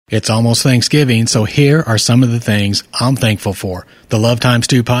It's almost Thanksgiving, so here are some of the things I'm thankful for. The Love Times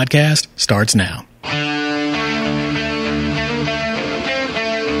 2 podcast starts now.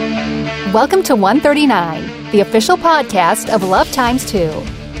 Welcome to 139, the official podcast of Love Times 2.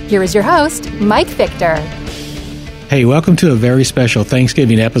 Here is your host, Mike Victor. Hey, welcome to a very special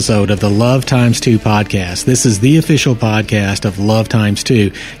Thanksgiving episode of the Love Times 2 podcast. This is the official podcast of Love Times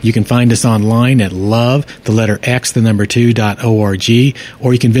 2. You can find us online at love2.org,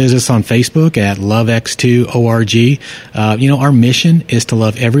 or you can visit us on Facebook at lovex2org. Our mission is to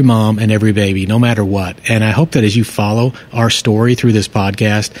love every mom and every baby, no matter what. And I hope that as you follow our story through this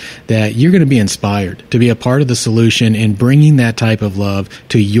podcast, that you're going to be inspired to be a part of the solution in bringing that type of love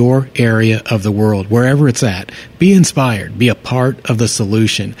to your area of the world, wherever it's at. Be inspired. Be a part of the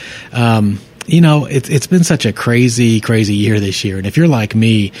solution. It's been such a crazy year this year. And if you're like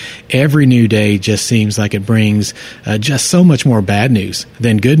me, every new day just seems like it brings just so much more bad news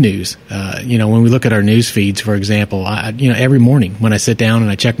than good news. When we look at our news feeds, for example, every morning when I sit down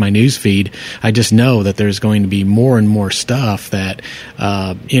and I check my news feed, I just know that there's going to be more and more stuff that,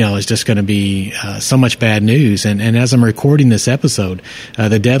 is just going to be so much bad news. And as I'm recording this episode,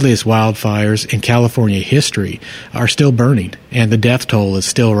 the deadliest wildfires in California history are still burning, and the death toll is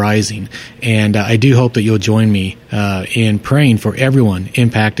still rising. And I do hope that you'll join me in praying for everyone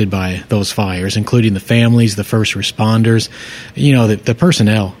impacted by those fires, including the families, the first responders, the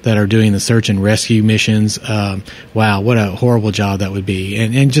personnel that are doing the search and rescue missions. Wow, what a horrible job that would be.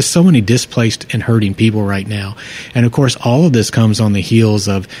 And just so many displaced and hurting people right now. And of course, all of this comes on the heels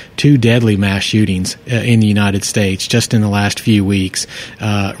of two deadly mass shootings in the United States just in the last few weeks,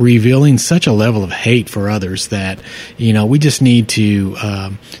 revealing such a level of hate for others that, we just need to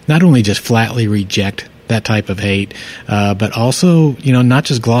not only just flatly reject that type of hate, but also, not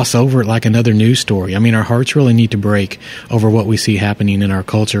just gloss over it like another news story. I mean, our hearts really need to break over what we see happening in our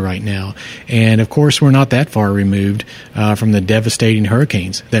culture right now. And of course, we're not that far removed from the devastating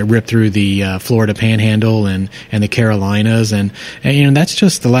hurricanes that ripped through the Florida Panhandle and the Carolinas. And that's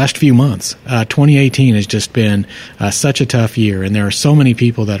just the last few months. 2018 has just been such a tough year, and there are so many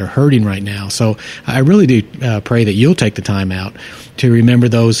people that are hurting right now. So I really do pray that you'll take the time out to remember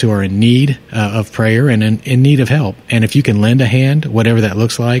those who are in need of prayer and in need of help. And if you can lend a hand, whatever that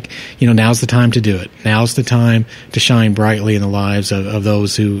looks like, now's the time to do it. Now's the time to shine brightly in the lives of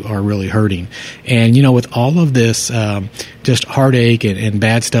those who are really hurting. And, with all of this just heartache and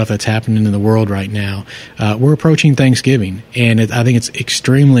bad stuff that's happening in the world right now, we're approaching Thanksgiving. And I think it's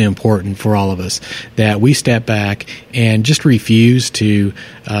extremely important for all of us that we step back and just refuse to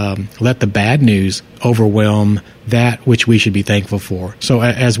let the bad news overwhelm that which we should be thankful for. So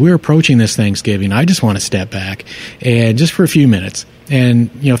as we're approaching this Thanksgiving, I just want to step back and just for a few minutes and,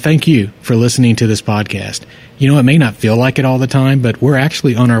 thank you for listening to this podcast. It may not feel like it all the time, but we're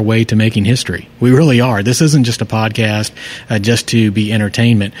actually on our way to making history. We really are. This isn't just a podcast just to be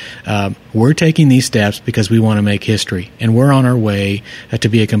entertainment. We're taking these steps because we want to make history, and we're on our way to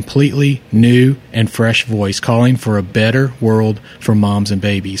be a completely new and fresh voice calling for a better world for moms and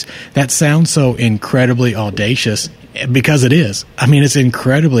babies. That sounds so incredibly audacious, because it is. I mean, it's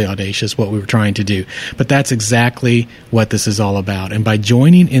incredibly audacious what we were trying to do. But that's exactly what this is all about. And by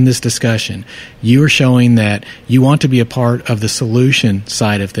joining in this discussion, you are showing that you want to be a part of the solution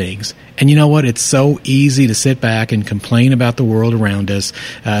side of things. And you know what? It's so easy to sit back and complain about the world around us,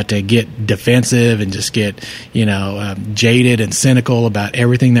 to get defensive and just get, jaded and cynical about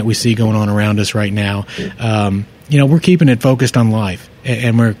everything that we see going on around us right now. We're keeping it focused on life,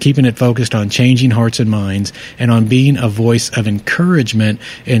 and we're keeping it focused on changing hearts and minds and on being a voice of encouragement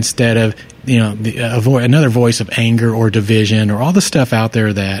instead of, another voice of anger or division or all the stuff out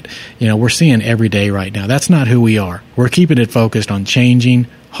there that, we're seeing every day right now. That's not who we are. We're keeping it focused on changing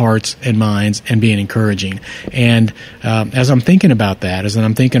hearts and minds and being encouraging. And as I'm thinking about that, as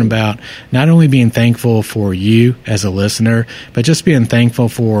I'm thinking about not only being thankful for you as a listener, but just being thankful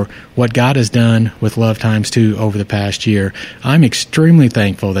for what God has done with Love Times 2 over the past year, I'm extremely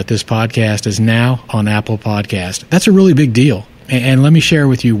thankful that this podcast is now on Apple Podcast. That's a really big deal. And let me share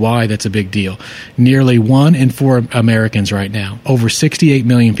with you why that's a big deal. Nearly 1 in 4 Americans right now, over 68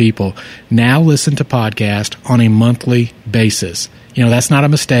 million people, now listen to podcasts on a monthly basis. That's not a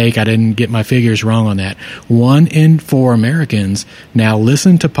mistake. I didn't get my figures wrong on that. 1 in 4 Americans now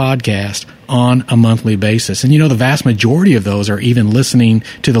listen to podcasts on a monthly basis. And the vast majority of those are even listening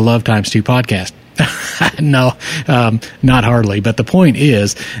to the Love Times 2 podcast. No, not hardly. But the point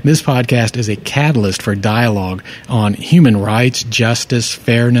is, this podcast is a catalyst for dialogue on human rights, justice,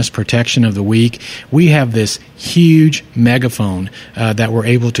 fairness, protection of the weak. We have this huge megaphone that we're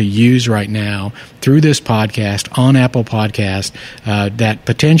able to use right now through this podcast on Apple Podcast that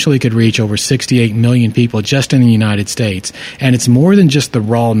potentially could reach over 68 million people just in the United States. And it's more than just the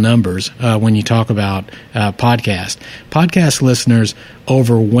raw numbers when you talk about podcast. Podcast listeners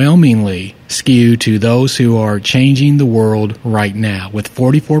overwhelmingly skew to those who are changing the world right now, with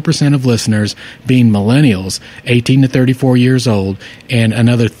 44% of listeners being millennials, 18 to 34 years old, and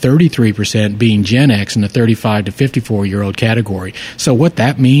another 33% being Gen X in the 35 to 54-year-old category. So what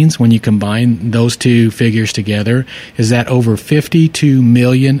that means when you combine those two figures together is that over 52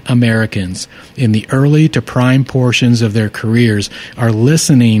 million Americans in the early to prime portions of their careers are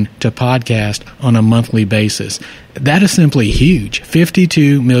listening to podcasts on a monthly basis. That is simply huge.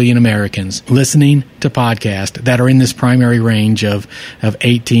 52 million Americans listening to podcasts that are in this primary range of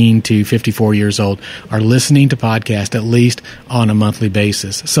 18 to 54 years old are listening to podcasts at least on a monthly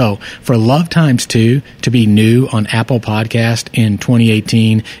basis. So for Love Times 2 to be new on Apple Podcast in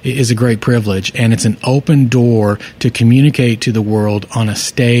 2018 is a great privilege, and it's an open door to communicate to the world on a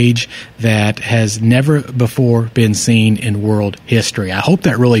stage that has never before been seen in world history. I hope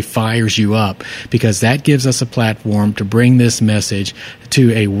that really fires you up, because that gives us a platform to bring this message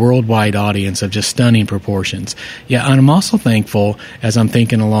to a worldwide audience of just stunning proportions. Yeah, and I'm also thankful, as I'm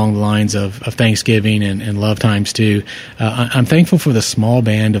thinking along the lines of Thanksgiving and Love Times 2, I'm thankful for the small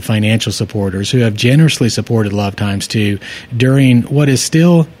band of financial supporters who have generously supported Love Times 2 during what is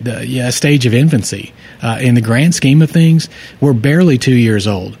still a stage of infancy. In the grand scheme of things, we're barely 2 years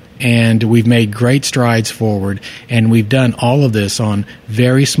old. And we've made great strides forward, and we've done all of this on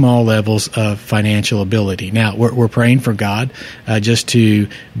very small levels of financial ability. Now, we're praying for God just to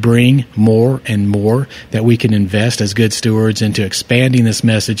bring more and more that we can invest as good stewards into expanding this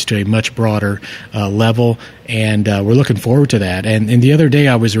message to a much broader level, and we're looking forward to that. And the other day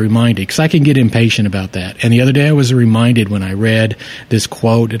I was reminded, because I can get impatient about that, and the other day I was reminded when I read this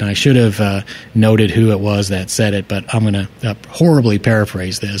quote, and I should have noted who it was that said it, but I'm going to horribly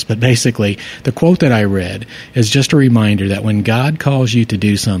paraphrase this. But basically, the quote that I read is just a reminder that when God calls you to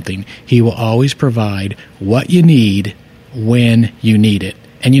do something, He will always provide what you need when you need it.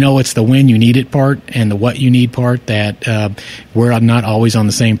 And it's the when you need it part and the what you need part that we're not always on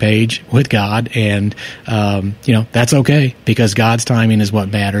the same page with God. And, that's okay, because God's timing is what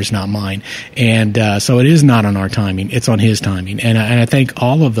matters, not mine. And so it is not on our timing. It's on His timing. And I thank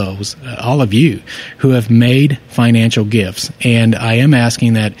all of you who have made financial gifts. And I am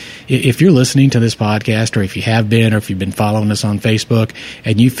asking that if you're listening to this podcast, or if you have been, or if you've been following us on Facebook,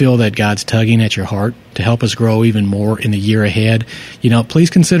 and you feel that God's tugging at your heart to help us grow even more in the year ahead,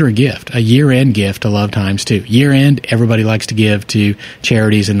 please consider a gift, a year-end gift to Love Times 2. Year-end, everybody likes to give to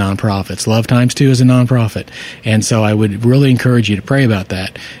charities and nonprofits. Love Times 2 is a nonprofit. And so I would really encourage you to pray about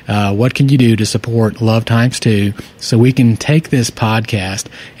that. What can you do to support Love Times 2 so we can take this podcast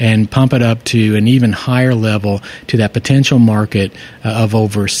and pump it up to an even higher level, to that potential market of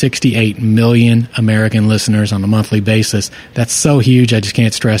over 68 million American listeners on a monthly basis? That's so huge, I just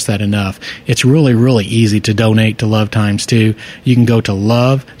can't stress that enough. It's really, really easy to donate to Love Times 2. You can go to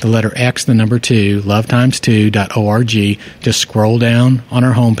love, the letter X, the number 2, lovetimes2.org. Just scroll down on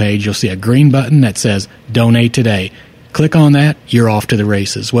our homepage. You'll see a green button that says Donate Today. Click on that, you're off to the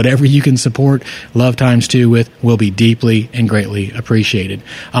races. Whatever you can support Love Times 2 with will be deeply and greatly appreciated.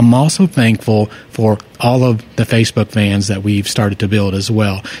 I'm also thankful for all of the Facebook fans that we've started to build as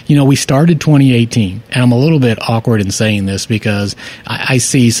well. We started 2018, and I'm a little bit awkward in saying this because I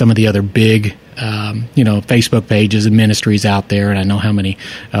see some of the other big Facebook pages and ministries out there, and I know how many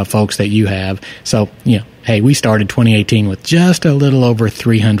folks that you have. So, hey, we started 2018 with just a little over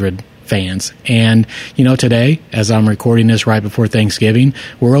 300 fans. And, today, as I'm recording this right before Thanksgiving,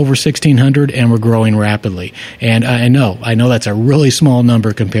 we're over 1,600 and we're growing rapidly. And I know that's a really small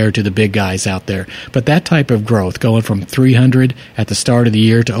number compared to the big guys out there. But that type of growth, going from 300 at the start of the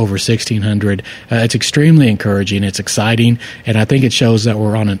year to over 1,600, it's extremely encouraging. It's exciting. And I think it shows that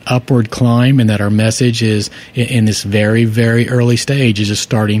we're on an upward climb, and that our message is in this very, very early stage is just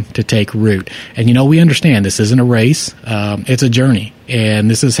starting to take root. And, we understand this isn't a race. It's a journey. And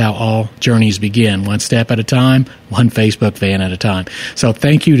this is how all all journeys begin, one step at a time, one Facebook fan at a time. So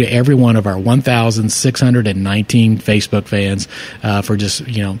thank you to every one of our 1,619 Facebook fans for just,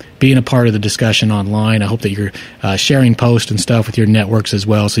 being a part of the discussion online. I hope that you're sharing posts and stuff with your networks as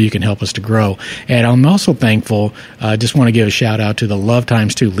well, so you can help us to grow. And I'm also thankful, just want to give a shout out to the Love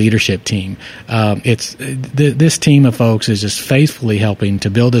Times 2 leadership team. This team of folks is just faithfully helping to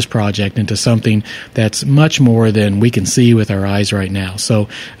build this project into something that's much more than we can see with our eyes right now. So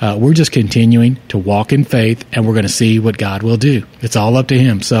we're just continuing to walk in faith, and we're going to see what God will do. It's all up to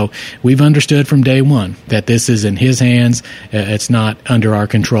Him. So we've understood from day one that this is in His hands. It's not under our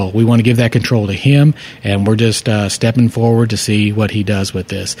control. We want to give that control to Him, and we're just stepping forward to see what He does with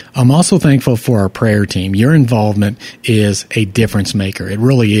this. I'm also thankful for our prayer team. Your involvement is a difference maker. It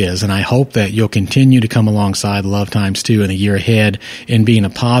really is, and I hope that you'll continue to come alongside Love Times 2 in the year ahead in being a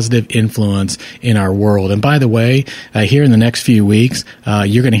positive influence in our world. And by the way, here in the next few weeks,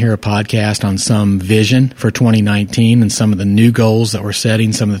 you're going to hear a podcast on some vision for 2019 and some of the new goals that we're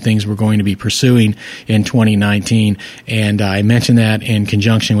setting, some of the things we're going to be pursuing in 2019. And I mentioned that in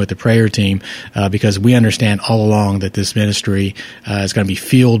conjunction with the prayer team because we understand all along that this ministry is going to be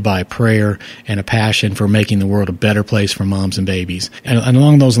fueled by prayer and a passion for making the world a better place for moms and babies. And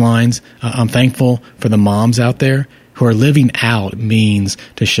along those lines, I'm thankful for the moms out there who are living out means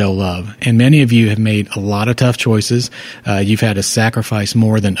to show love. And many of you have made a lot of tough choices. You've had to sacrifice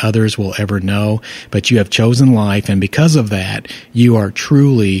more than others will ever know, but you have chosen life, and because of that, you are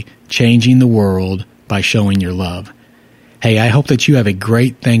truly changing the world by showing your love. Hey, I hope that you have a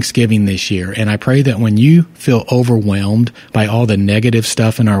great Thanksgiving this year, and I pray that when you feel overwhelmed by all the negative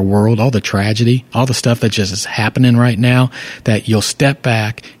stuff in our world, all the tragedy, all the stuff that just is happening right now, that you'll step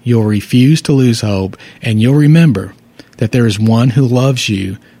back, you'll refuse to lose hope, and you'll remember that there is one who loves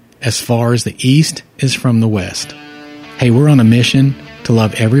you as far as the east is from the west. Hey, we're on a mission to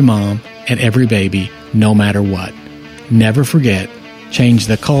love every mom and every baby, no matter what. Never forget, change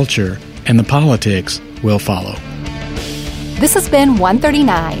the culture, and the politics will follow. This has been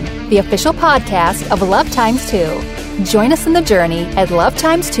 139, the official podcast of Love Times 2. Join us in the journey at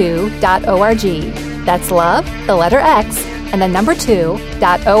lovetimes2.org. That's love, the letter X, and the number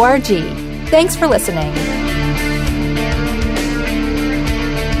 2.org. Thanks for listening.